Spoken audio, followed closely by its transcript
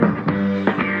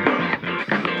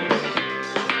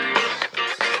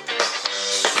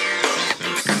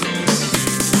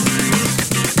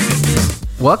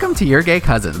Welcome to Your Gay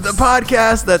Cousins, The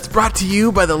podcast that's brought to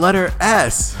you by the letter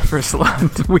S for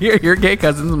slut. We are your gay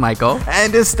cousins, Michael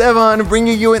And Esteban,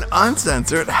 bringing you an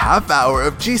uncensored half hour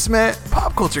of chisme,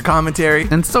 pop culture commentary,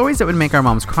 and stories that would make our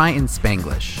moms cry in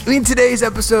Spanglish. In today's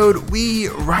episode, we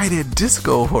ride a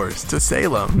disco horse to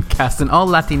Salem, Cast an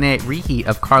all-Latine reheat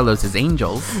of Carlos's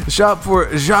Angels, shop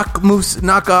for Jacques Mousse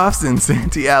knockoffs in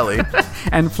Santee Alley,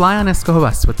 and fly on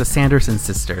escobas with the Sanderson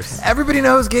sisters. Everybody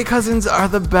knows gay cousins are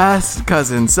the best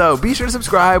cousins, so be sure to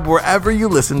subscribe wherever you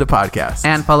listen to podcasts.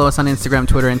 And follow us on Instagram,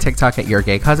 Twitter, and TikTok at Your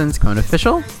Gay Cousins, become an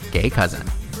official gay cousin.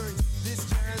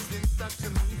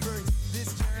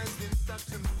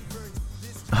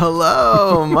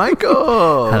 Hello,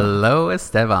 Michael. Hello,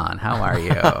 Esteban. How are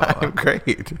you? I'm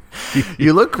great.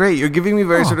 You look great. You're giving me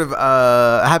very sort of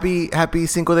happy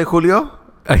Cinco de Julio.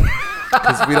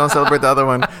 Because we don't celebrate the other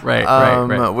one.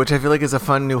 Right. Which I feel like is a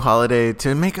fun new holiday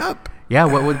to make up. Yeah,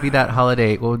 what would be that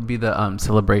holiday? What would be the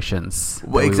celebrations?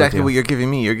 Well, exactly what you're giving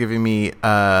me. You're giving me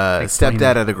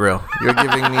stepdad at a grill. You're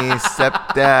giving me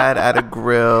stepdad at a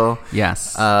grill.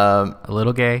 Yes. A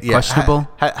little gay. Yeah. Questionable.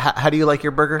 How do you like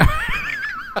your burger?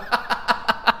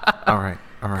 All right.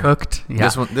 Cooked. Yeah.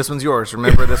 This one's yours.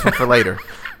 Remember this one for later.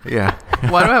 Yeah.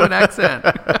 Why do I have an accent?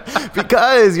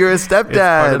 Because you're a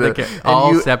stepdad.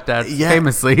 All stepdads,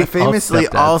 famously,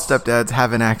 all stepdads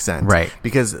have an accent, right?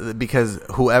 Because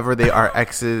whoever they are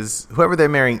exes, whoever they're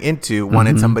marrying into,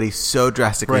 wanted somebody so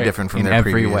drastically different from their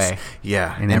previous. Way.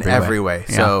 Yeah, in every way.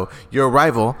 Yeah. So your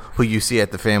rival, who you see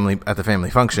at the family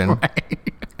function. Right.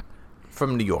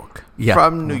 From New York. Yeah.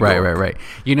 From New York. Right.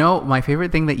 You know, my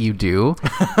favorite thing that you do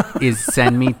is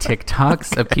send me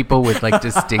TikToks of people with like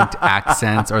distinct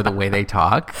accents or the way they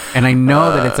talk. And I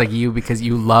know that it's like you because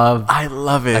you love I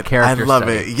love it. A character I love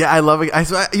study. it. Yeah, I love it.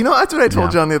 That's what I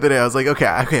told John the other day. I was like,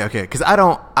 okay. Because I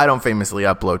don't famously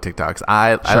upload TikToks.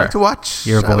 I like to watch.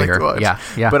 You're a voyeur. I like to watch.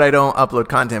 Yeah. But I don't upload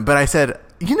content. But I said,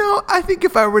 I think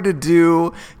if I were to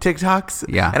do TikToks,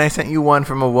 and I sent you one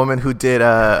from a woman who did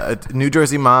a New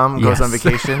Jersey mom goes on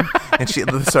vacation, and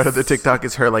the start of the TikTok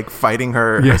is her like fighting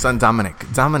her son Dominic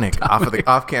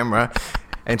off camera,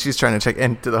 and she's trying to check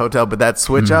into the hotel, but that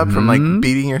switch up from like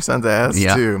beating your son's ass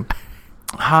to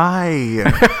hi.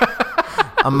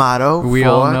 Amato, we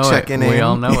all know checking it. in. We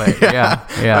all know it. Yeah.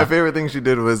 My favorite thing she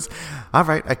did was, all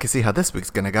right, I can see how this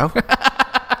week's gonna go.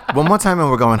 One more time and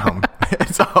we're going home.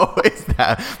 It's always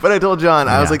that. But I told John,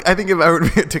 I was like, I think if I were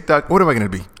to be a TikTok, what am I going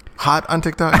to be? Hot on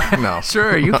TikTok? No.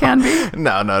 Sure, you can be.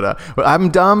 No. Well, I'm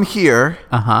dumb here.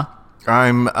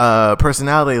 I'm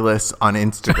personality-less on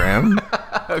Instagram.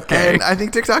 Okay. And I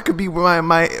think TikTok could be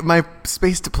my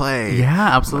space to play.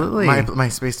 Yeah, absolutely. My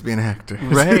space to be an actor.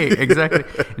 Right, exactly.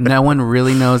 No one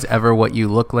really knows ever what you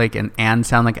look like and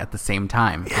sound like at the same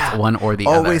time. Yeah. It's one or the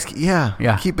Always, other.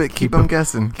 Yeah. Keep them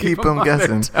guessing. Keep them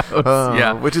guessing.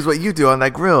 Which is what you do on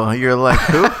that grill. You're like,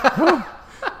 who?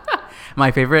 My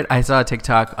favorite, I saw a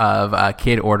TikTok of a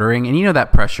kid ordering, and you know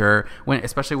that pressure,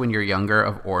 especially when you're younger,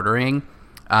 of ordering.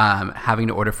 Having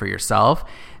to order for yourself.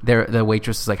 The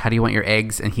waitress was like, how do you want your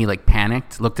eggs? And he like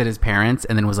panicked, looked at his parents,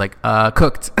 and then was like,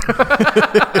 cooked.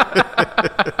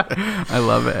 I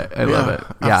love it. I love it.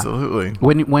 Yeah. Absolutely.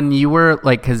 When you were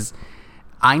like, because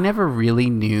I never really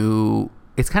knew.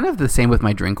 It's kind of the same with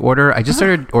my drink order. I just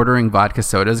started ordering vodka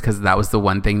sodas because that was the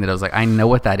one thing that I was like, I know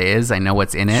what that is. I know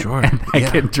what's in it. Sure. And I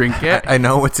can drink it. I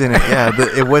know what's in it.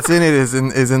 Yeah. What's in it is in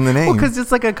the name. Well, because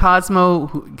it's like a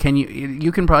Cosmo.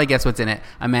 You can probably guess what's in it.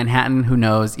 A Manhattan. Who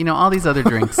knows? All these other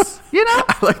drinks.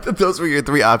 I like that those were your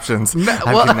three options. A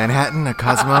Manhattan, a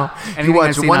Cosmo. You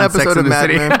watched one episode of Mad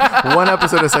Men, one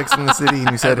episode of Sex and the City,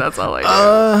 and you said, that's all I do.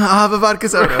 I'll have a vodka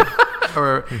soda.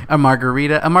 Or a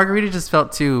margarita. A margarita just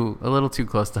felt a little too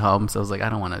close to home, so I was like, I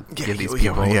don't want to give these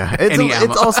people. Yeah,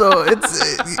 it's also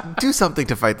do something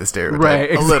to fight the stereotype,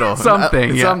 right? A little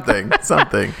something.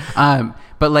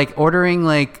 But like ordering,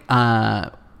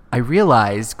 I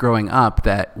realized growing up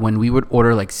that when we would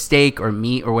order like steak or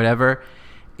meat or whatever,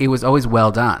 it was always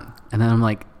well done, and then I'm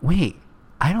like, wait,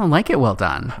 I don't like it well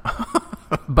done.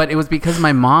 But it was because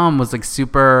my mom was like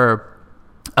super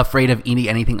afraid of eating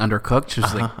anything undercooked. She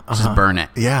was like, just burn it.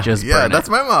 Yeah. Just burn it. That's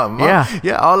my mom.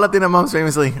 Yeah. All Latina moms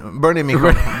famously burn it,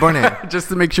 mijo. Burn it. Just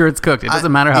to make sure it's cooked. It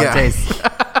doesn't matter how it tastes.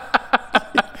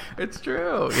 It's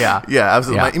true. Yeah. Yeah,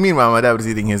 absolutely. Yeah. Meanwhile, my dad was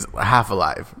eating his half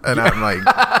alive. And I'm like...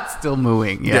 still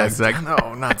mooing. Yeah, exactly.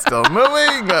 No, not still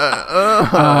mooing.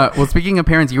 Well, speaking of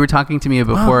parents, you were talking to me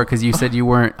before because you said you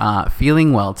weren't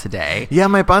feeling well today. Yeah,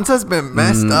 my panza's been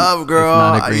messed up, girl.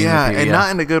 Not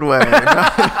in a good way.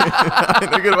 Not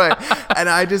in a good way. And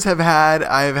I just have had...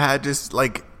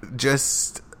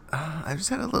 I just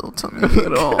had a little tummy ache.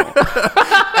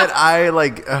 And I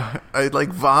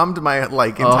vommed my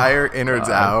entire innards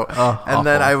out. And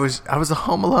then I was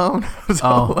home alone.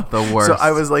 The worst. So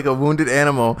I was like a wounded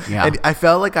animal. Yeah. And I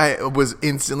felt like I was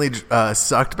instantly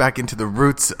sucked back into the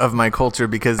roots of my culture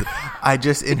because I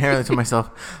just inherently told myself,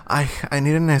 I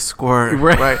need an escort.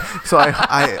 Right. So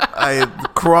I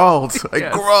crawled. I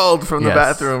crawled from the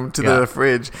bathroom to the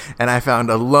fridge, and I found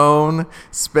a lone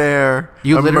spare.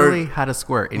 You literally had a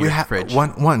squirt in your fridge.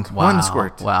 One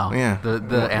squirt. Wow. Yeah.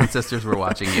 The ancestors were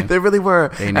watching you. They really were.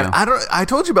 They knew. And I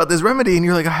told you about this remedy, and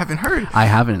you're like, I haven't heard. I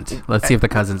haven't. Let's see if the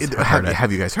cousins heard it.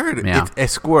 Have you guys heard it? Yeah. It's a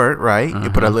squirt, right? You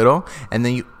put a little, and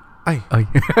then you.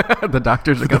 The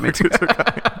doctors are coming.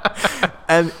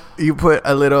 And you put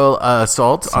a little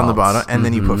salt on the bottom, and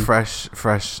then you put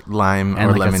fresh lime and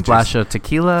or like lemon a splash juice. of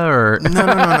tequila, or No.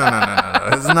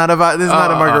 This is not a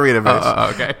margarita,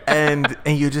 bitch. Okay. And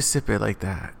you just sip it like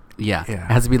that. Yeah. It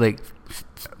has to be like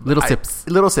little sips.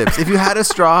 Little sips. If you had a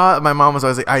straw, my mom was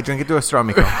always like, I drink it through a straw,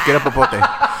 Miko. Get a popote.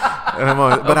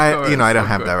 But I don't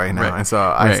have that right now. Right. And so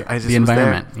I just the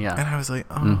environment. Was there, yeah. And I was like,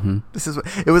 this is what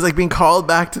it was like being called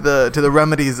back to the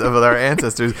remedies of our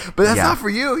ancestors. But that's not for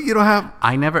you. You don't have.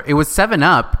 It was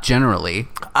 7-Up generally.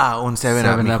 Un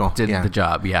 7-Up did the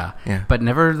job. Yeah. But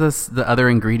never the other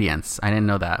ingredients. I didn't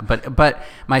know that. But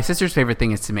my sister's favorite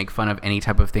thing is to make fun of any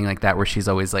type of thing like that, where she's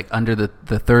always like under the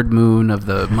third moon of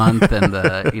the month and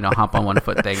the hop on one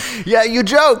foot thing. Yeah, you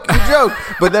joke.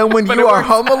 But then when you are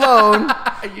home alone,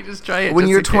 you just try it. When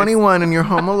you're 21 and you're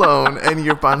home alone and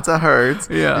your panza hurts,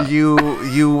 you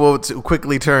will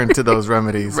quickly turn to those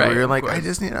remedies. Where you're like, I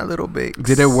just need a little bit.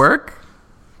 Did it work?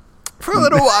 For a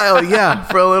little while, yeah.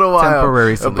 For a little while.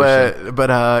 Temporary solution.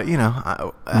 But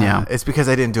it's because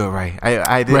I didn't do it right.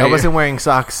 I wasn't wearing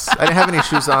socks. I didn't have any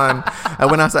shoes on. I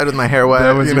went outside with my hair wet.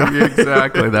 That was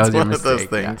exactly. That was your mistake. One of those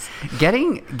things.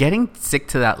 Yeah. Getting sick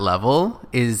to that level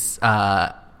is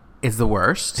the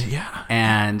worst. Yeah.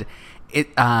 And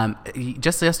it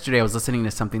just yesterday I was listening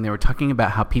to something. They were talking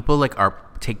about how people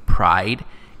take pride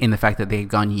in the fact that they've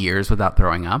gone years without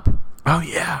throwing up. Oh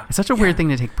yeah, it's such a weird thing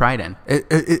to take pride in.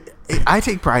 I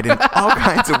take pride in all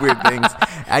kinds of weird things.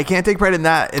 I can't take pride in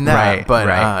that. Right, but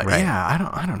right. Yeah,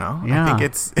 I don't know. Yeah. I think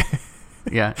it's.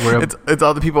 Yeah, it's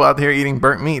all the people out there eating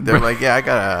burnt meat. They're like, I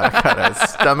got a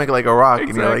stomach like a rock,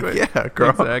 exactly. And you're like, yeah, girl.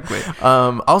 Exactly.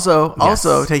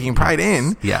 Also taking pride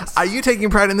in. Yes. Are you taking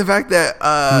pride in the fact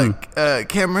that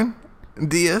Cameron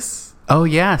Diaz? Oh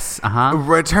yes,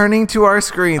 returning to our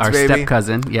screens, our baby. Step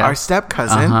cousin, yeah, our step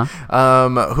cousin,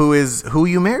 who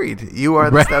you married. You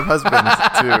are the step husband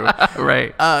to.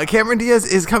 Right. Cameron Diaz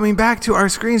is coming back to our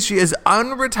screens. She is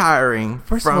unretiring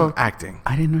from acting.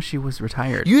 I didn't know she was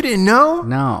retired. You didn't know?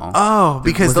 No. Oh,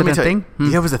 because let me tell you,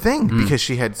 yeah, it was a thing because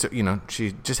she had,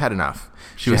 she just had enough.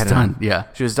 She was done. Yeah,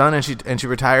 she was done, and she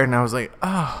retired. And I was like,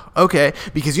 oh, okay,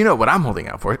 because you know what I'm holding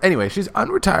out for. Anyway, she's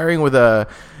unretiring with a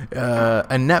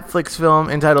Netflix film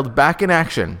entitled Back in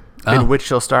Action, in which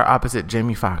she'll star opposite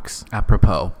Jamie Foxx.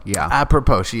 Apropos,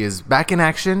 she is back in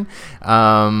action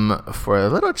for a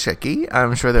little chickie.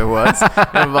 I'm sure there was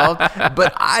involved,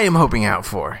 but I am hoping out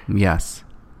for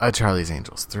a Charlie's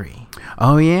Angels 3.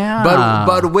 Oh yeah,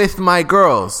 but with my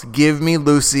girls. Give me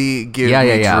Lucy. Give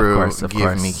me Drew. Of give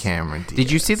course. me Cameron Diaz. Did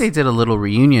you see they did a little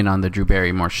reunion on the Drew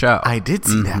Barrymore show? I did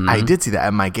see that.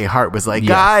 And my gay heart was like,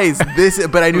 guys, this.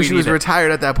 But I knew she was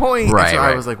retired at that point. Right.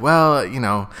 I was like, well, I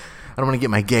don't want to get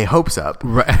my gay hopes up.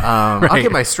 Right. I'll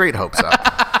get my straight hopes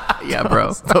up. Yeah,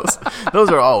 bro. Those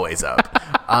are always up.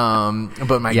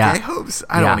 But my gay hopes,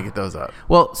 I don't want to get those up.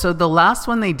 Well, so the last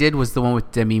one they did was the one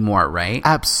with Demi Moore, right?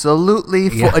 Absolutely.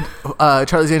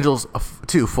 Charlie's Angels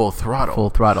 2, Full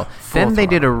Throttle. Then they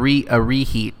did a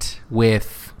reheat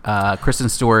with Kristen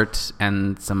Stewart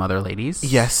and some other ladies.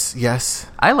 Yes.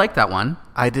 I like that one.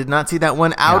 I did not see that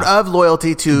one out of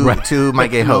loyalty to my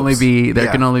gay hopes.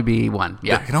 There can only be one.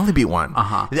 Yeah, there can only be one.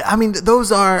 I mean,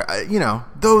 those are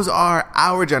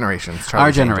our generations.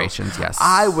 Our generations, yes.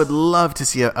 I would love to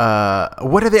see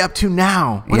what are they up to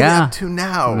now? What are they up to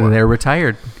now? They're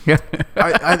retired. Yeah.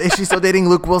 Is she still dating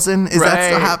Luke Wilson? Is that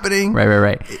still happening?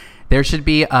 Right. There should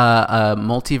be a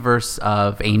multiverse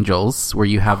of angels where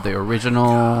you have the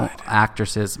original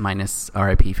actresses minus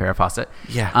R.I.P. Farrah Fawcett.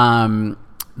 Yeah.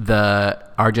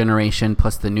 Our generation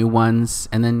plus the new ones,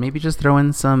 and then maybe just throw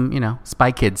in some,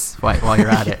 Spy Kids while you're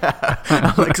at it.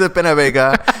 Alexa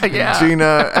Penavega,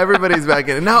 Gina, everybody's back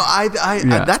in it. No,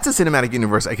 that's a cinematic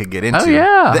universe I could get into. Oh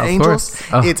yeah, the Angels.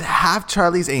 It's half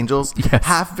Charlie's Angels,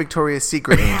 half Victoria's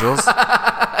Secret Angels.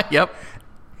 Yep.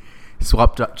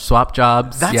 Swap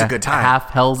jobs. That's a good time. Half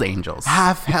Hell's Angels.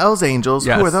 Half Hell's Angels.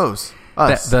 Yes. Who are those?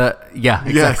 Us.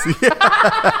 Yes.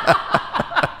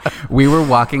 We were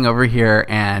walking over here,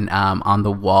 and on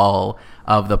the wall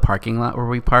of the parking lot where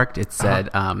we parked, it said,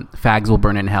 "Fags will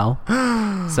burn in hell."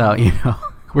 So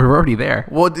we're already there.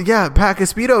 Well, yeah, pack a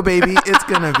Speedo, baby. It's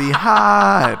gonna be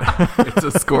hot. It's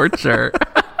a scorcher.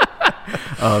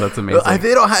 Oh, that's amazing.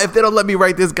 If they don't let me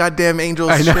write this goddamn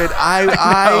Angels shit,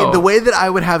 the way that I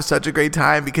would have such a great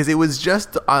time, because it was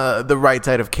just the right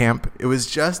side of camp. It was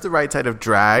just the right side of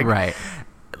drag. Right.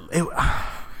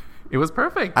 It was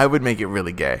perfect. I would make it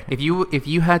really gay. If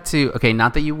you had to,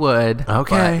 not that you would.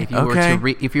 Okay.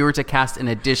 But if you were to cast an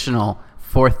additional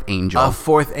fourth angel. A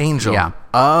fourth angel. Yeah.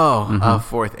 Oh, a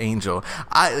fourth angel.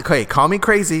 Call me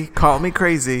crazy. Call me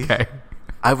crazy. Okay.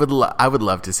 I would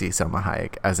love to see Selma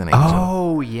Hayek as an angel.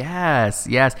 Oh, yes.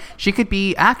 She could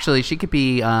be Bosley. She could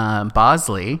be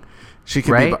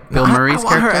Bill Murray's character.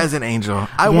 I want her as an angel.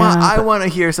 I want to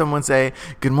hear someone say,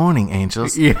 "Good morning,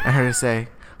 angels," and her to say,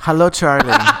 "Hello, Charlie."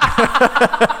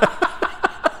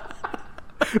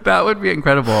 That would be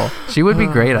incredible. She would be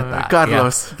great at that.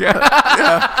 Carlos.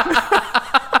 Yeah.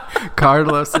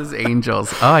 Carlos's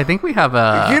Angels. Oh, I think we have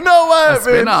a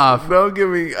spin-off. Don't give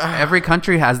me. Every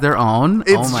country has their own.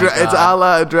 It's a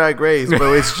la Drag Race,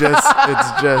 but it's just.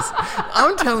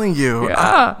 I'm telling you.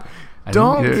 Yeah.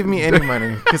 Don't give me any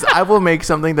money, because I will make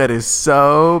something that is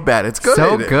so bad. It's good.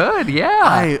 So good.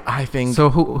 Yeah. I think. So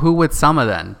who would Selma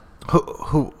then?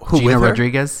 Who Gina with her?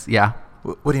 Rodriguez? Yeah.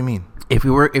 What do you mean? If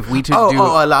we do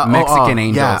Mexican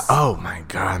Angels. Yeah. Oh my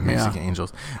God, Mexican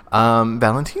Angels.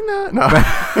 Valentina? No.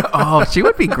 Oh, she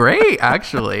would be great,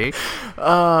 actually.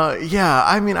 Yeah.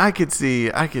 I mean, I could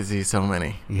see so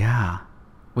many. Yeah.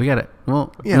 We got it.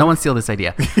 Well, no one steal this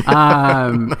idea.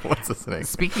 No one's listening.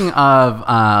 Speaking of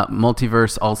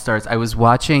multiverse all-stars, I was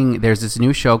watching, there's this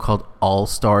new show called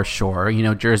All-Star Shore.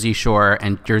 Jersey Shore,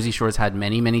 and Jersey Shore's had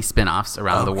many, many spin-offs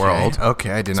around the world.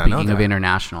 Okay, I did not know that. Speaking of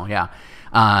international, yeah.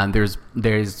 There's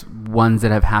ones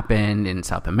that have happened in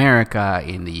South America,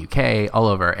 in the UK, all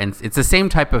over, and it's the same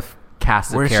type of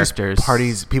cast of characters.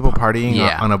 Parties, people partying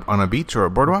on a beach or a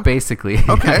boardwalk. Basically.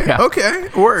 Okay. Yeah. Okay.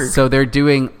 Word. So they're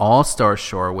doing All-Star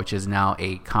Shore, which is now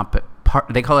they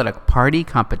call it a party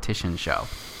competition show.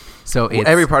 So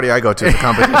every party I go to is a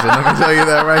competition. Let me tell you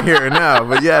that right here and now.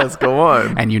 But yes, go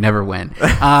on. And you never win.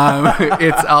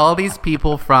 It's all these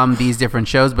people from these different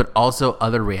shows, but also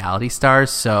other reality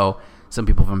stars. So some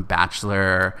people from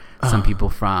Bachelor, some people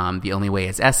from The Only Way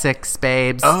Is Essex,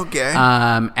 babes. Okay.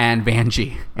 And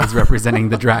Vanjie is representing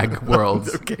the drag world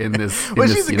in this.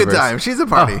 She's a good time. She's a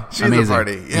party. She's amazing. a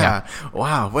party. Yeah.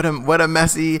 Wow. What a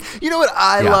messy. You know what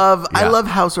I love? Yeah. I love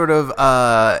how sort of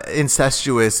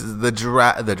incestuous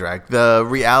the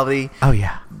reality. Oh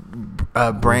yeah.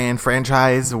 Brand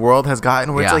franchise world has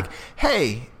gotten, where it's like,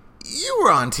 hey, you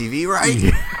were on TV, right?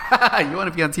 You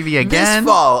want to be on TV again? This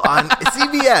fall on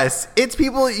CBS. It's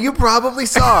people you probably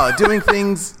saw doing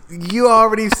things you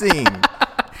already seen.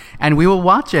 And we will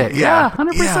watch it. Yeah,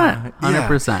 100%.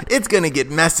 100%. It's going to get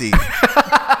messy.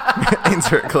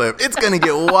 Insert clip. It's going to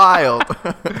get wild.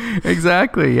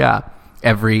 Exactly, yeah.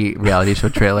 Every reality show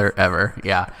trailer ever.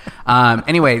 Yeah.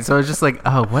 Anyway, so I was just like,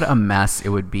 oh, what a mess it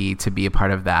would be to be a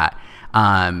part of that.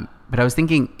 But I was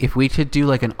thinking, if we could do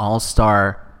like an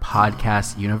all-star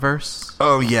podcast universe.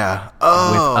 Oh yeah. With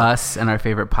us and our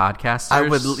favorite podcasters. I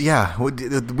would. Yeah.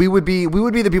 We would be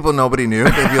the people nobody knew.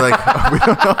 They'd be like, we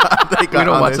don't know how they got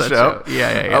on this show.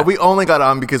 Yeah. We only got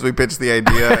on because we pitched the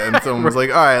idea, and someone was like,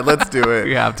 "All right, let's do it."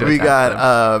 We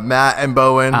got Matt and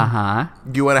Bowen.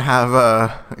 You want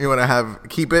to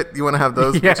keep it? You want to have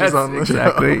those bitches on the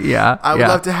show? Yeah. I would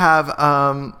love to have.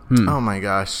 Oh my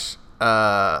gosh.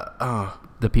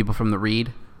 The people from the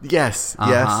Read. Yes.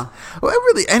 Well,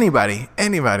 really, anybody.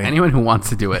 Anyone who wants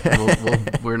to do it.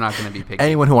 We're not going to be picky.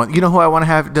 Anyone who wants. You know who I want to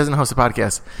have doesn't host a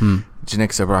podcast?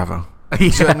 Janixa Bravo.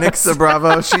 Yes. Janixa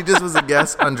Bravo. She just was a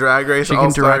guest on Drag Race She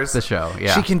All-Stars. can direct the show.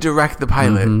 Yeah. She can direct the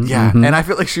pilot. And I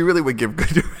feel like she really would give good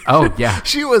direction. Oh, yeah.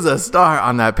 She was a star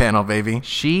on that panel, baby.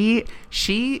 She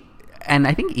and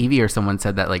I think Evie or someone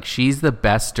said that like she's the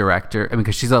best director. I mean,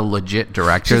 because she's a legit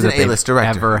director. She's an A-list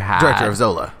director. Ever had. Director of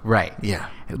Zola. Right. Yeah.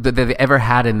 That they've ever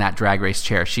had in that Drag Race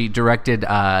chair. She directed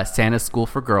Santa's School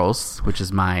for Girls, which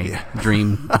is my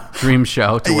dream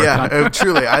show to work on.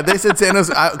 Truly. They said Santa's,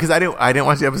 because I didn't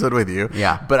watch the episode with you.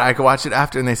 Yeah. But I could watch it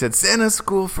after, and they said Santa's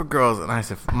School for Girls, and I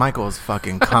said, Michael is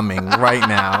fucking coming right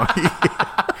now.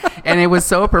 And it was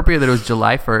so appropriate that it was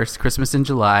July 1st, Christmas in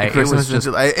July. Christmas in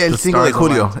July. El Cinco de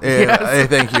Julio. Yes.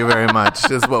 Thank you very much.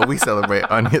 Just what we celebrate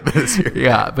on this year.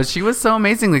 Yeah, but she was so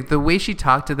amazing. Like the way she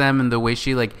talked to them and the way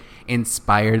she like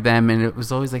inspired them, and it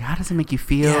was always like, how does it make you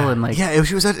feel? And like,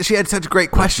 she had such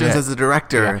great questions as a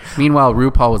director. Yeah. Meanwhile,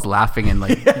 RuPaul was laughing and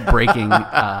like breaking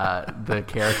the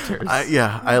characters.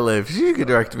 I live. She could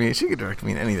direct me. She could direct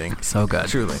me in anything. So good,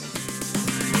 truly.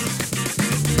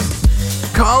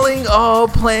 Calling all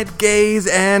plant gays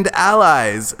and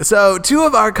allies. So 2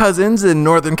 of our cousins in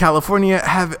Northern California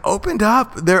have opened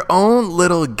up their own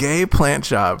little gay plant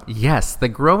shop. Yes, the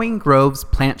Growing Groves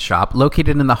Plant Shop,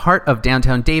 located in the heart of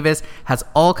downtown Davis, has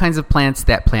all kinds of plants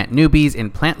that plant newbies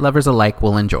and plant lovers alike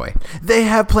will enjoy. They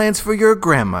have plants for your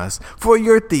grandmas, for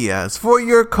your tias, for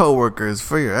your coworkers,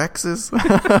 for your exes,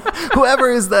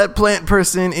 whoever is that plant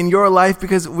person in your life,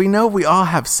 because we know we all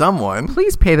have someone.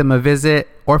 Please pay them a visit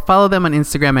or follow them on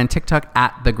Instagram and TikTok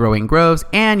at The Growing Groves,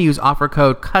 and use offer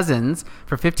code COUSINS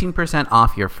for 15%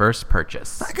 off your first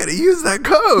purchase. I gotta use that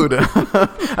code.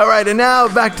 All right, and now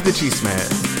back to the Cheese Man.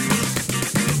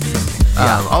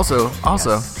 Also,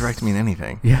 yes. Direct me in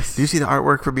anything. Yes. Do you see the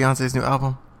artwork for Beyonce's new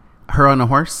album? Her on a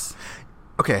horse?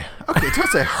 Okay, don't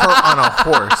say her on a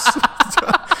horse.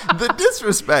 The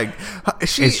disrespect.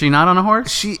 Is she not on a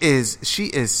horse? She is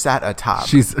sat atop.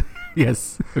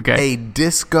 Yes. Okay. A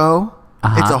disco.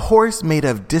 It's a horse made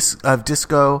of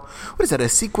disco. What is that? A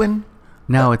sequin?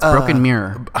 No, it's broken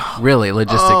mirror. Really,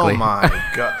 logistically. Oh my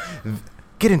god!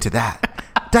 Get into that.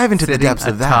 Dive into the depths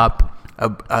of that.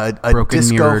 A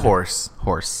disco horse.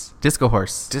 Disco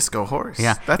horse. Disco horse.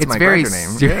 Yeah, that's my grinder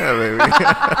name. Yeah, baby.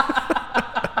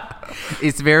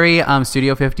 It's very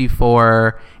Studio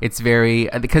 54. It's very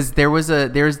because there's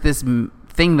this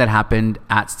thing that happened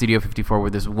at Studio 54 where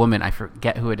this woman, I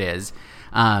forget who it is,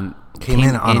 came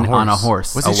in on a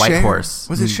horse. Was a it white Cher? horse.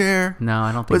 Was it Cher? No,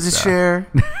 I don't think so. Was it Cher?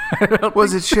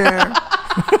 Was it Cher?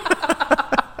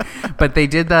 But they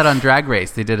did that on Drag Race.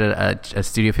 They did a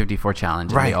Studio 54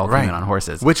 challenge, and they all came in on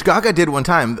horses. Which Gaga did one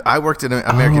time. I worked at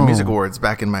American Music Awards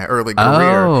back in my early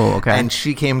career. Oh, okay. And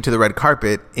she came to the red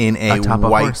carpet in a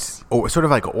white, sort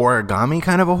of like origami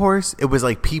kind of a horse. It was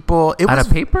like people. Out of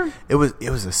paper? It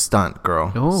was a stunt,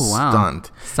 girl. Oh, wow.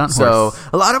 Stunt horse. So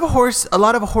a lot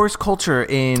of horse culture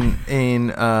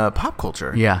in pop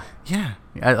culture. Yeah. Yeah.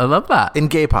 I love that. In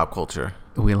gay pop culture.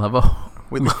 We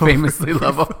famously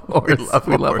love a horse.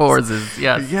 We love horses.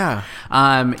 Yes. Yeah.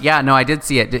 No, I did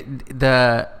see it.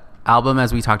 The album,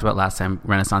 as we talked about last time,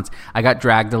 Renaissance, I got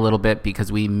dragged a little bit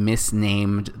because we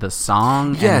misnamed the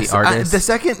song and the artist.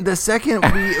 The second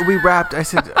we rapped, I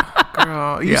said,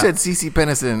 girl, you said CeCe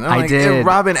Peniston. I did.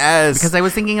 Robin S. Because I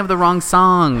was thinking of the wrong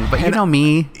song. But you know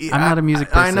me. I'm not a music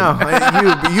person. I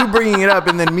know. You bringing it up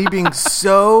and then me being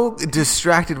so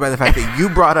distracted by the fact that you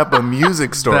brought up a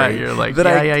music story you're like,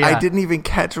 I didn't even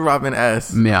catch Robin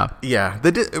S. Yeah. Yeah.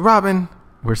 Robin.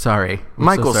 We're sorry.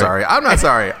 Michael's sorry. I'm not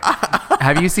sorry.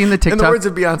 Have you seen the TikTok? In the words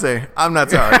of Beyonce, I'm not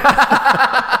sorry.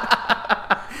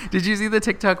 Did you see the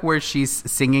TikTok where she's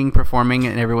singing, performing,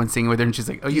 and everyone's singing with her, and she's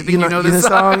like, "Oh, you know this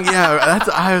song?" Yeah,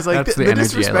 I was like, the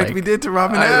disrespect we did to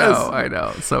Robin S. I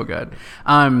know, so good.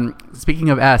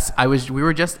 Speaking of S, I was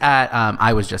just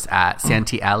at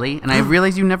Santee Alley, and I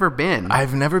realized you've never been.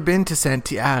 I've never been to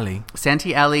Santee Alley.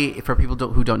 Santee Alley, for people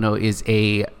who don't know, is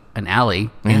an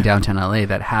alley in downtown LA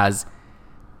that has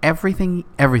everything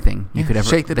you could ever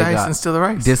shake the dice and steal the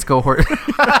rice. Disco horse.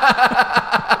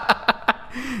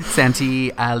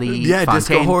 Santee Alley Fontaine.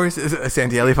 Disco horse.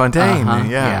 Santee Alley Fontaine.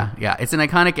 Yeah. It's an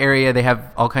iconic area. They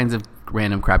have all kinds of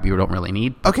random crap you don't really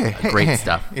need. Okay. Great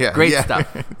stuff. Yeah. Great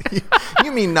stuff.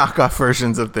 You mean knockoff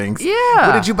versions of things. Yeah.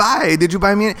 What did you buy? Did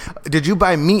you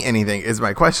buy me anything is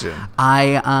my question.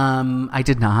 I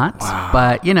did not. Wow.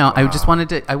 But, I just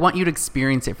I want you to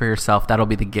experience it for yourself. That'll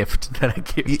be the gift that I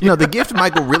give you. The gift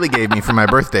Michael really gave me for my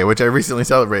birthday, which I recently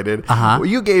celebrated. Uh-huh.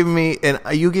 You gave me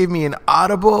an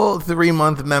Audible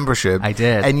 3-month membership. I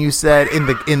did. And you said in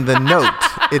the note,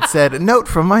 it said, "Note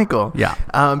from Michael." Yeah.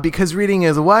 Because reading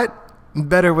is what?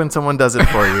 Better when someone does it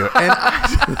for you. And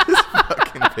this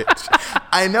fucking bitch.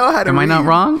 I know how to Am read. I not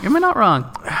wrong? Am I not wrong?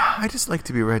 I just like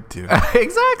to be read to.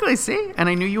 Exactly. See? And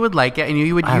I knew you would like it. I knew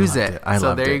you would use it.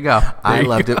 So there you go. I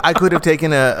loved it. I could have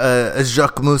taken a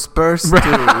Jacques Mousse purse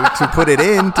to put it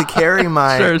in to carry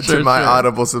my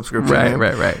Audible subscription.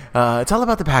 Right. It's all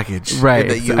about the package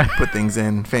that you put things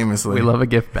in famously. We love a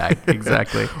gift bag.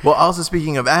 Exactly. Well, also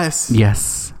speaking of S.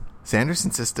 Yes.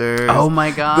 Sanderson Sisters. Oh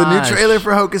my god! The new trailer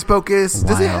for Hocus Pocus. Wild.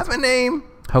 Does it have a name?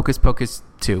 Hocus Pocus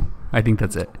 2. I think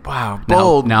that's it. Wow,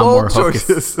 bold more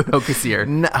choices. Hocus-ier.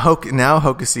 Now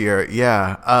Hocus-ier.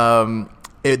 Yeah.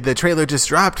 The trailer just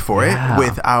dropped for it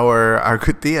with our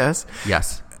good tias.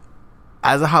 Yes.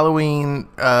 As a Halloween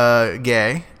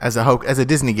gay, as a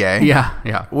Disney gay.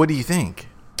 Yeah. What do you think?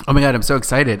 Oh my God, I'm so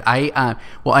excited. I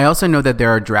also know that there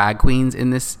are drag queens in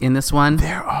this one.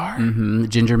 There are. Mm-hmm.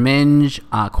 Ginger Minge,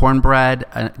 Cornbread,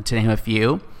 to name a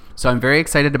few. So I'm very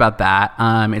excited about that.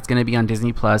 It's going to be on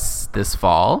Disney Plus this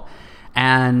fall,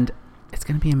 and it's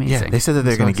going to be amazing. Yeah, they said that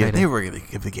they were going to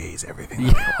give the gays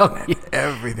everything.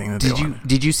 Everything that they wanted.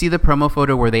 Did you see the promo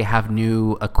photo where they have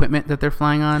new equipment that they're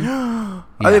flying on?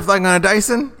 Are they flying on a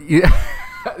Dyson? Yeah.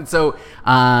 So,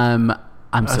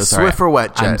 I'm so sorry. Swiffer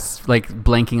wet jet. I'm like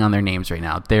blanking on their names right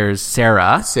now. There's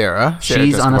Sarah.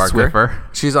 She's on a Swiffer.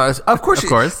 She's on. Of course,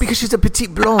 because she's a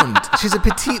petite blonde. She's a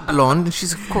petite blonde, and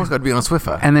she's of course got to be on a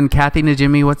Swiffer. And then Kathy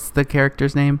Najimy. What's the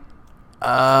character's name?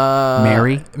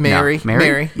 Mary.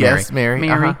 Yes, Mary.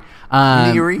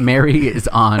 Uh-huh. Mary is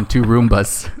on two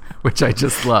Roombas, which I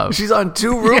just love. She's on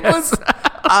two Roombas. Yes.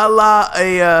 A la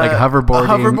like hoverboarding. A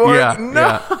hoverboard. Yeah, no.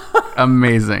 Yeah.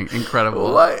 Amazing,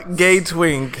 incredible. What gay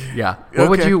twink? Yeah. What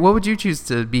would you choose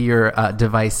to be your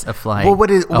device of flying? Well,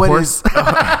 what is horse?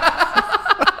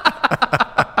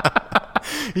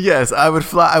 Yes, I would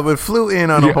fly. I would flew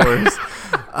in on a horse.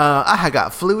 I had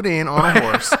got flew in on a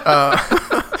horse.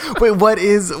 Wait, what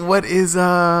is Winifred?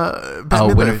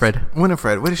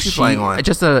 What is she flying on?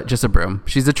 Just a broom.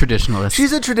 She's a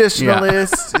traditionalist. Yeah.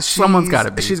 Someone's got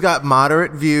to be. She's got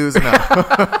moderate views. No.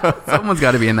 Someone's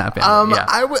got to be in that family. Yeah.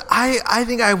 I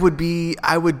think I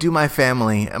would do my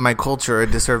family, my culture a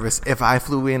disservice if I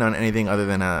flew in on anything other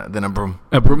than a broom.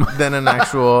 A broom. Than an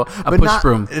actual push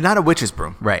broom. Not a witch's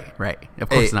broom. Right. Of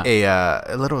course not.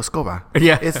 A little escoba.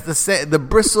 Yeah. It's the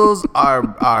bristles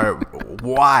are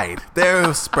wide. They're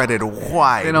spreaded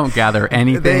wide. They don't gather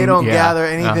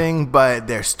anything. But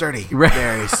they're sturdy. Right.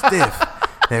 They're stiff.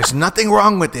 There's nothing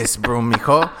wrong with this broom,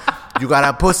 mijo. You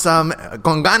gotta put some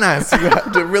con ganas. You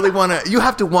have to really you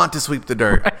have to want to sweep the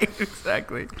dirt. Right,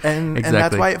 exactly. And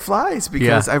that's why it flies,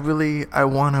 because I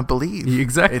want to believe.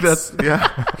 Exactly.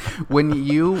 When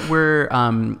you were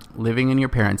living in your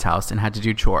parents' house and had to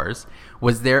do chores,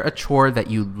 was there a chore that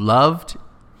you loved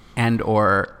and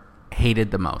or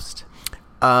hated the most?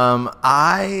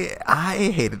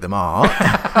 I hated them all.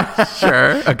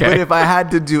 Sure. Okay. But if I had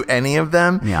to do any of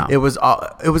them, it was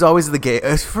always the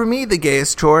gay. For me, the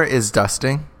gayest chore is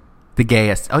dusting. The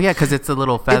gayest. Oh yeah, because it's a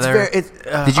little feather. Did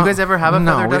you guys ever have a feather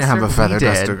duster? No, we didn't have a feather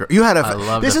duster. You had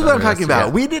this is what I'm talking about.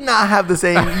 Yeah. We did not have the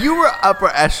same. You were upper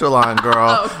echelon, girl.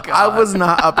 Oh, God. I was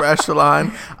not upper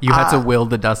echelon. You had to will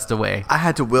the dust away. I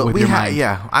had to will. With your mind.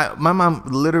 Yeah. My mom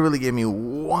literally gave me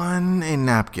one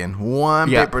napkin, one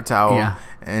paper towel. Yeah.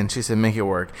 And she said, make it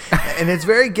work. And it's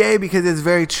very gay because it's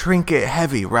very trinket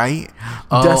heavy, right?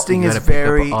 Oh, Dusting is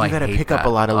very, you got to pick up a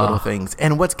lot of little things. things.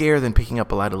 And what's gayer than picking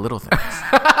up a lot of little things?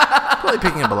 Probably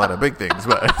picking up a lot of big things,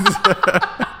 but.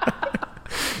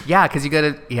 Yeah, because you got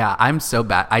to, I'm so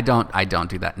bad. I don't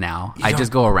do that now. I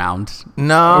just go around.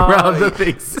 Around the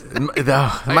things.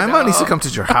 My mom needs to come to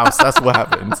your house. That's what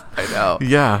happens. I know.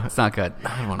 Yeah. It's not good.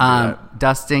 I don't want to do that.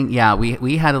 Dusting,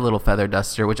 we had a little feather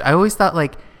duster, which I always thought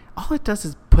like, all it does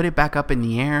is put it back up in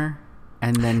the air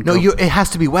and then it has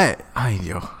to be wet. I'm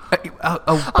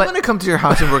going to come to your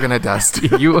house and we're going to dust.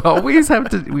 You always have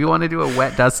to. We want to do a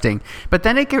wet dusting, but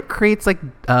then it creates like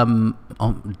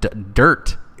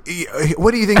dirt.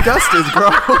 What do you think dust is, girl?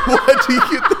 What do you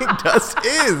think dust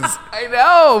is? I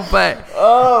know, but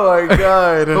oh my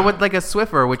God! But with like a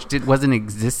Swiffer, which wasn't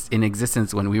in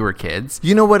existence when we were kids.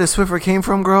 You know what a Swiffer came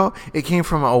from, girl? It came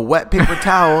from a wet paper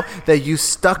towel that you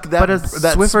stuck that.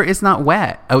 But Swiffer is not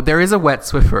wet. Oh, there is a wet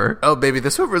Swiffer. Oh, baby, the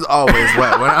Swiffer is always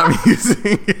wet when I'm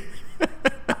using it.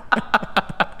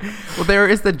 Well, there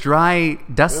is the dry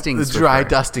dusting Swiffer. Dry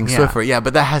dusting Swiffer, yeah,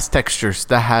 but that has textures.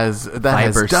 That has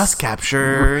dust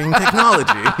capturing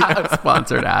technology.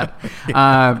 Sponsored ad.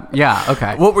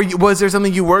 Okay. Was there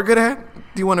something you were good at?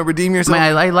 Do you want to redeem yourself?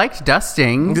 I liked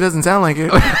dusting. It doesn't sound like it.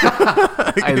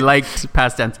 I liked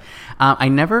past tense. I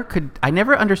never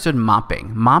understood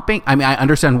mopping. I mean, I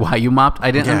understand why you mopped.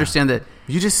 I didn't understand that.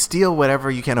 You just steal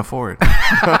whatever you can afford.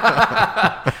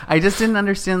 I just didn't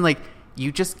understand, like, you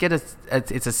just get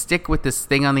it's a stick with this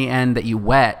thing on the end that you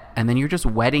wet, and then you're just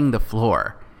wetting the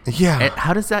floor. Yeah.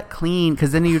 How does that clean?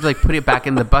 Because then you like put it back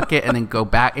in the bucket and then go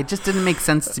back. It just didn't make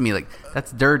sense to me. Like,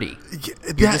 that's dirty.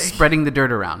 You're just spreading the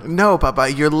dirt around. No, Papa,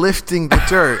 you're lifting the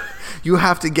dirt. You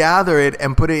have to gather it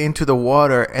and put it into the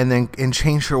water and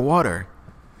change your water.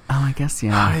 Oh, I guess,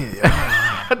 yeah.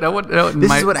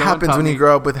 This is what happens when you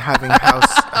grow up with having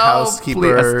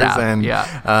housekeepers and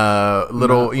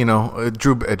little,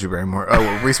 Drew Barrymore,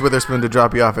 Reese Witherspoon to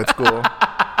drop you off at school.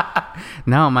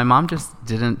 No, my mom just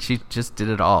didn't. She just did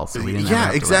it all. So we didn't.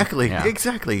 Yeah, exactly.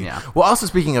 Yeah. Well, also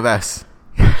speaking of S.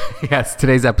 Yes,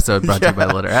 today's episode brought to you by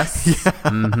the letter S. Yeah.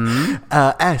 Mm-hmm.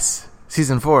 S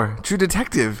Season 4, True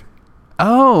Detective.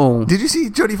 Oh, did you see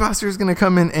Jodie Foster is going to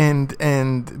come in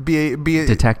and be a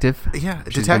detective? Yeah,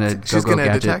 she's detect. She's going to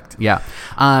detect. Yeah,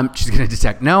 she's going to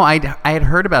detect. No, I had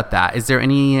heard about that. Is there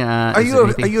any? Are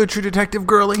you a True Detective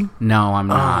girly? No, I'm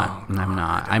not. Oh, I'm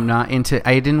not. I'm not into.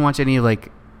 I didn't watch any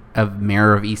like of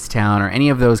Mayor of Easttown or any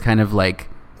of those kind of like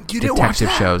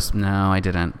detective shows. No, I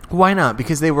didn't. Why not?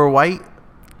 Because they were white?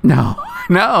 No.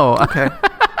 Okay.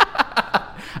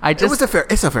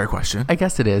 It's a fair question. I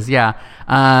guess it is. Yeah.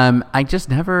 I just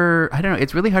never. I don't know.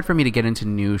 It's really hard for me to get into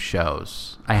new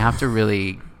shows. I have to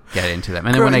really get into them,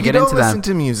 and then when I get into them, you don't listen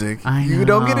to music. You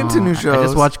don't get into new shows. I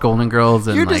just watch Golden Girls,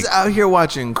 and you're just out here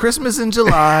watching Christmas in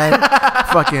July,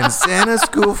 fucking Santa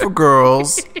School for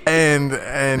Girls, and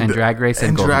Drag Race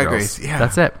and Golden Girls. Yeah,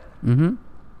 that's it.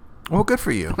 Mm-hmm. Well, good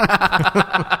for you.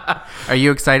 Are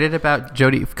you excited about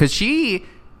Jodie? Because she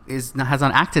has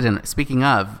not acted in. Speaking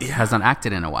of, has not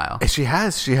acted in a while. She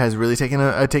has really taken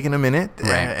a minute,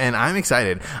 right? And I'm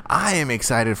excited. I am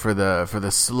excited for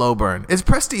the slow burn. It's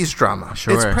prestige drama.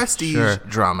 Sure, it's prestige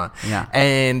drama. Yeah.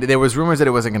 And there was rumors that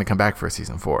it wasn't going to come back for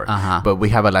season 4. But we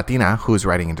have a Latina who's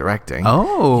writing and directing.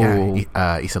 Oh,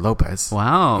 yeah, Isa Lopez.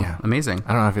 Wow, yeah. Amazing.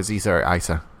 I don't know if it's Isa or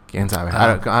Isa. I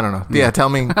don't know. Yeah, tell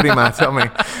me, prima, tell me.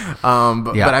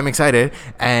 But I'm excited,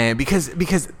 and because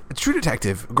True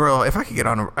Detective, girl, if I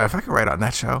could write on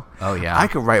that show, I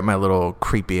could write my little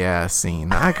creepy ass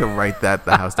scene. I could write the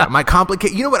house down. My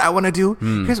complicate. You know what I want to do?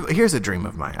 Here's a dream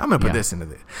of mine. I'm gonna put this into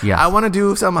this. Yeah. I want to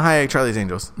do Salma Hayek, Charlie's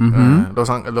Angels, Los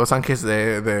Ángeles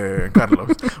de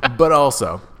Carlos, but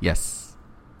also yes.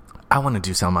 I want to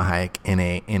do Salma Hayek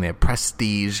in a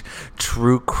prestige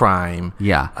true crime.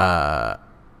 Yeah.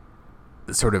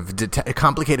 Sort of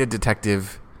complicated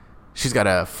detective. She's got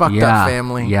a fucked up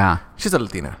family. Yeah. She's a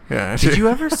Latina. Yeah. Did you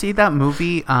ever see that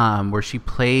movie where she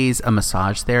plays a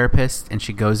massage therapist and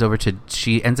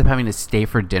she ends up having to stay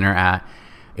for dinner at,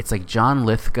 it's like John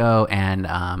Lithgow and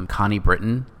Connie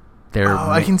Britton.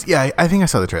 I think I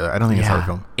saw the trailer. I don't think I saw the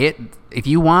film. If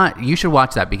you want, you should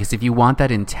watch that, because if you want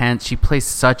that intense, she plays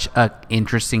such a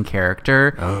interesting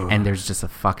character, and there's just a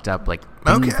fucked up like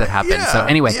things that happen. Yeah, so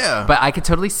anyway, but I could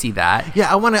totally see that. Yeah,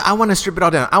 I want to strip it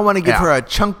all down. I want to give her a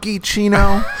chunky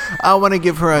chino. I want to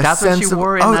give her a That's sense what she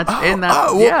wore in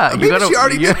that. Maybe she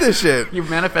already did this shit. You've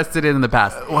manifested it in the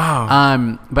past.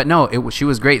 Wow. But no, she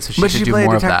was great. So she should do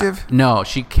more of that. No,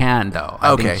 she can though.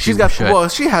 Okay, she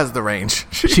has the range.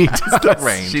 She has the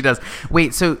range. She does.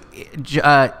 Wait, so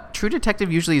True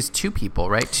Detective usually is 2 people,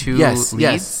 right? 2 leads.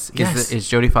 Yes. Is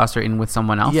Jodie Foster in with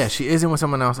someone else? Yeah, she is in with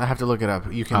someone else. I have to look it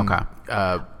up. You can. Okay.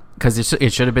 Because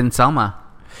it should have been Selma.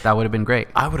 That would have been great.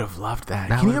 I would have loved that.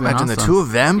 Can you imagine the 2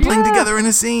 of them playing together in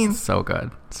a scene? So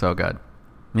good. So good.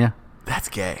 Yeah. That's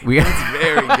gay. That's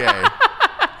very gay.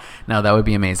 No, that would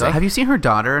be amazing. Have you seen her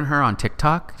daughter and her on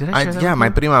TikTok? Did I share that? Yeah, my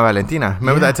prima Valentina.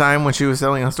 Remember that time when she was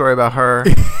telling a story about her?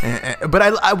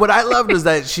 But what I loved was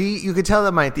that you could tell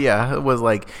that my tia was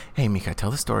like, "Hey, mija,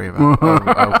 tell the story about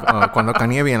cuando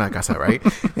Kanye vi en la casa," right?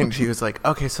 And she was like,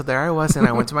 "Okay, so there I was, and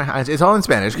I went to my house." It's all in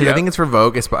Spanish because I think it's for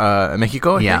Vogue,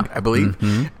 Mexico, I believe.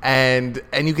 Mm-hmm. And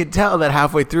you could tell that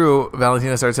halfway through,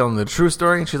 Valentina started telling the true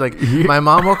story, and she's like, "My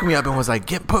mom woke me up and was like,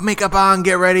 put makeup on,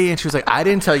 get ready," and she was like, "I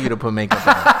didn't tell you to put makeup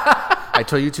on. I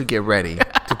told you to get ready,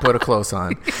 to put a clothes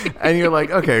on." And you're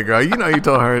like, "Okay, girl, you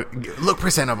told her, look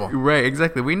presentable." Right,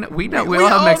 exactly. We know. We all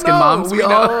have Mexican moms. We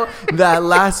know. That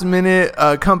last minute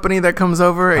company that comes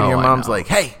over and your mom's like,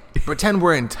 "Hey, pretend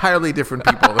we're entirely different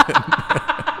people."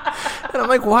 And I'm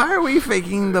like, why are we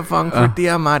faking the funk for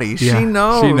Tia Mari? Yeah, she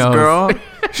knows, girl.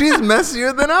 She's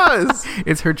messier than us.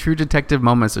 It's her True Detective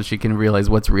moment, so she can realize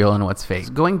what's real and what's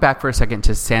fake. Going back for a second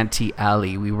to Santee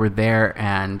Alley, we were there,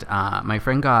 and my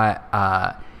friend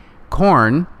got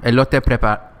corn, elote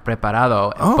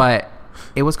preparado, but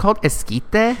it was called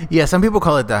esquite. Yeah, some people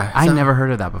call it that. I never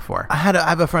heard of that before. I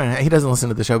have a friend. He doesn't listen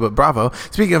to the show, but Bravo.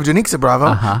 Speaking of Janixa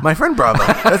Bravo, my friend Bravo.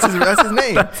 That's his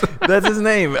name. That's his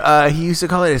name. He used to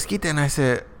call it esquite, and I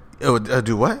said,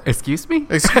 do what? Excuse me?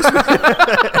 Excuse me?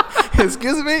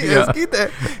 Excuse me? Yeah. Esquite.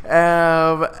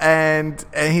 And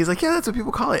he's like, yeah, that's what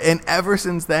people call it. And ever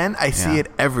since then, I see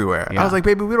it everywhere. Yeah. I was like,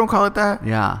 baby, we don't call it that.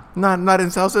 Yeah. Not in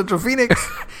South Central Phoenix.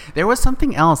 There was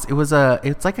something else.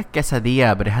 It's like a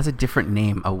quesadilla, but it has a different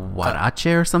name. A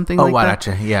huarache or something like that.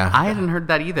 Oh, huarache, yeah. I hadn't heard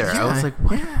that either. Yeah. I was like,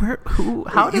 what? Where? Who?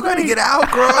 How? You gotta get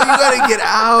out, girl. You gotta get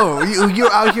out.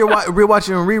 You're out here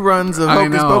rewatching reruns of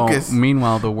Hocus Pocus.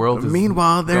 Meanwhile, the world is there's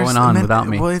going on without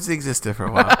me. Well, it's existed for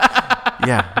a while.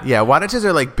 Yeah. Huaraches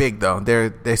are like big though.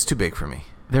 It's too big for me.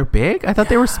 They're big? I thought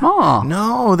they were small.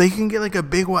 No, they can get like a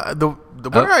big one.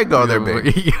 Where I go, they're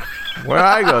big. Where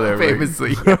I go there,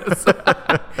 famously. Yes.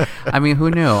 I mean, who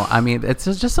knew? I mean, it's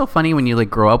just so funny when you like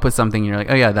grow up with something and you're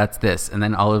like, oh yeah, that's this, and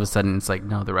then all of a sudden it's like,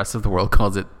 no, the rest of the world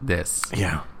calls it this.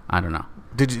 Yeah. I don't know.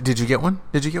 Did you get one?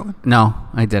 Did you get one? No,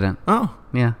 I didn't. Oh.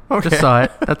 Yeah. Okay. Just saw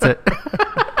it. That's it.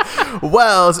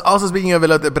 Well, also speaking of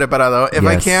elote preparado, if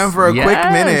I can for a quick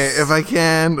minute,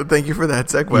 thank you for that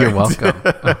segue. You're welcome.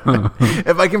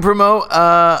 If I can promote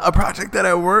a project that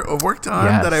I worked on,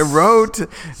 that I wrote,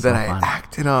 that I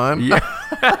acted on. Yeah.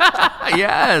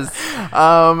 Yes.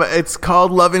 It's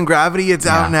called Love and Gravity. It's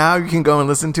out now. You can go and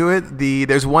listen to it.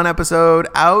 There's one episode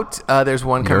out. There's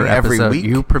one coming every week.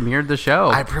 You premiered the show.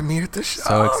 I premiered the show.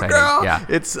 So exciting. Girl. Yeah.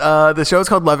 It's the show is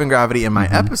called Love and Gravity, and my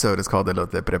episode is called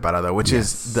Elote Preparado, which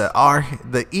is the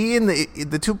E and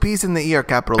the two P's and the E are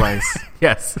capitalized.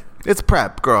 Yes. It's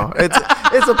prep, girl. It's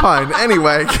a pun.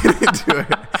 Anyway, get into it.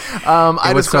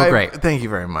 It was so great. Thank you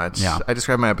very much. Yeah. I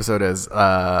described my episode as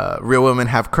Real Women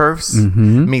Have Curves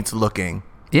meets looking.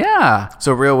 Yeah.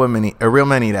 So real men eat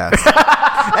ass.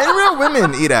 And real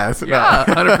women eat ass. Yeah,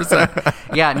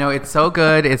 100%. Yeah, no, it's so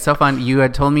good. It's so fun. You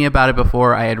had told me about it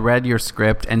before. I had read your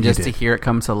script, and just to hear it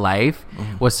come to life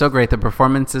was so great. The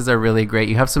performances are really great.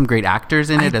 You have some great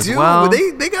actors in it as well.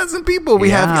 They got some people.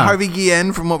 We have Harvey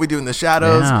Guillen from What We Do in the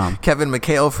Shadows, Kevin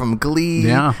McHale from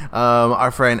Glee, our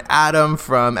friend Adam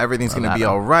from Everything's Gonna Be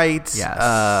All Right.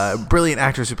 Yes. Brilliant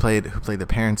actors who played the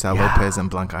parents, Sal Lopez and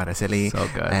Blanca Araceli, so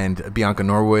good. and Bianca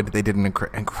Norwood. They did an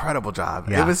incredible job.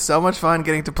 Yeah. It was so much fun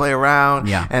getting to play around.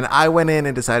 Yeah. And I went in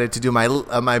and decided to do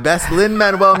my best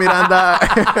Lin-Manuel Miranda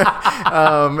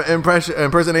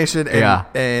impersonation.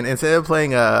 And instead of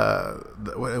playing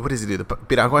what does he do? The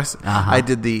piraguas. I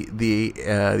did the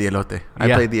elote.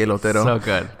 I played the elotero. So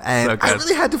good. And so good. I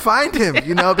really had to find him,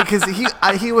 because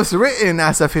he was written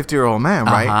as a 50-year-old man,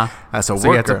 right? As a worker.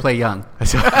 So you had to play young. I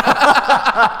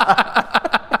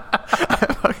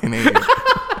fucking hate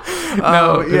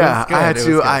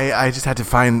you. I just had to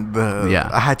find to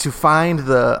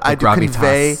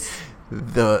convey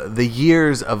the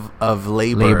years of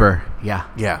labor.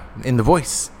 In the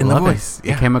voice.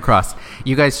 It came across.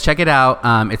 You guys check it out.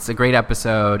 It's a great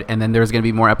episode, and then there's going to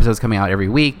be more episodes coming out every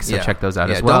week, so check those out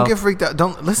as well. Don't get freaked out.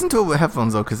 Don't listen to it with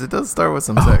headphones though, because it does start with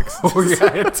some sex.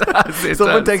 It does.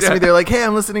 Someone texted me, they're like, hey,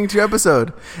 I'm listening to your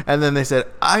episode, and then they said,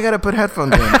 I gotta put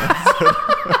headphones in.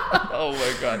 Oh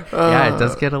my god! It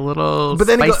does get a little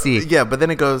spicy. But then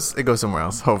it goes somewhere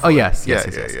else. Hopefully. Oh yes. You guys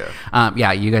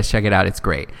check it out. It's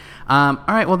great. All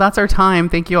right, well, that's our time.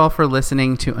 Thank you all for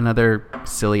listening to another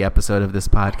silly episode of this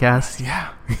podcast.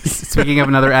 Yeah. Speaking of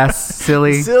another S,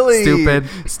 silly,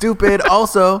 stupid.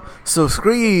 Also,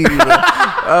 subscribe.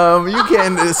 You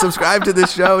can subscribe to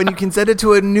this show, and you can send it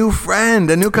to a new friend,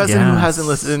 a new cousin who hasn't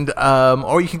listened.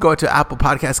 Or you can go to Apple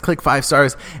Podcasts, click 5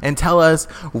 stars, and tell us,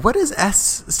 what does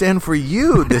S stand for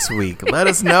you this week? Let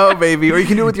us know, baby. Or you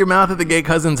can do it with your mouth at the Gay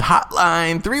Cousins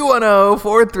hotline,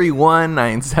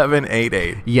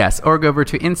 310-431-9788. Yes, or go over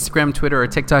to Instagram, Twitter, or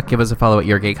TikTok. Give us a follow at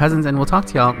Your Gay Cousins, and we'll talk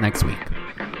to y'all next week.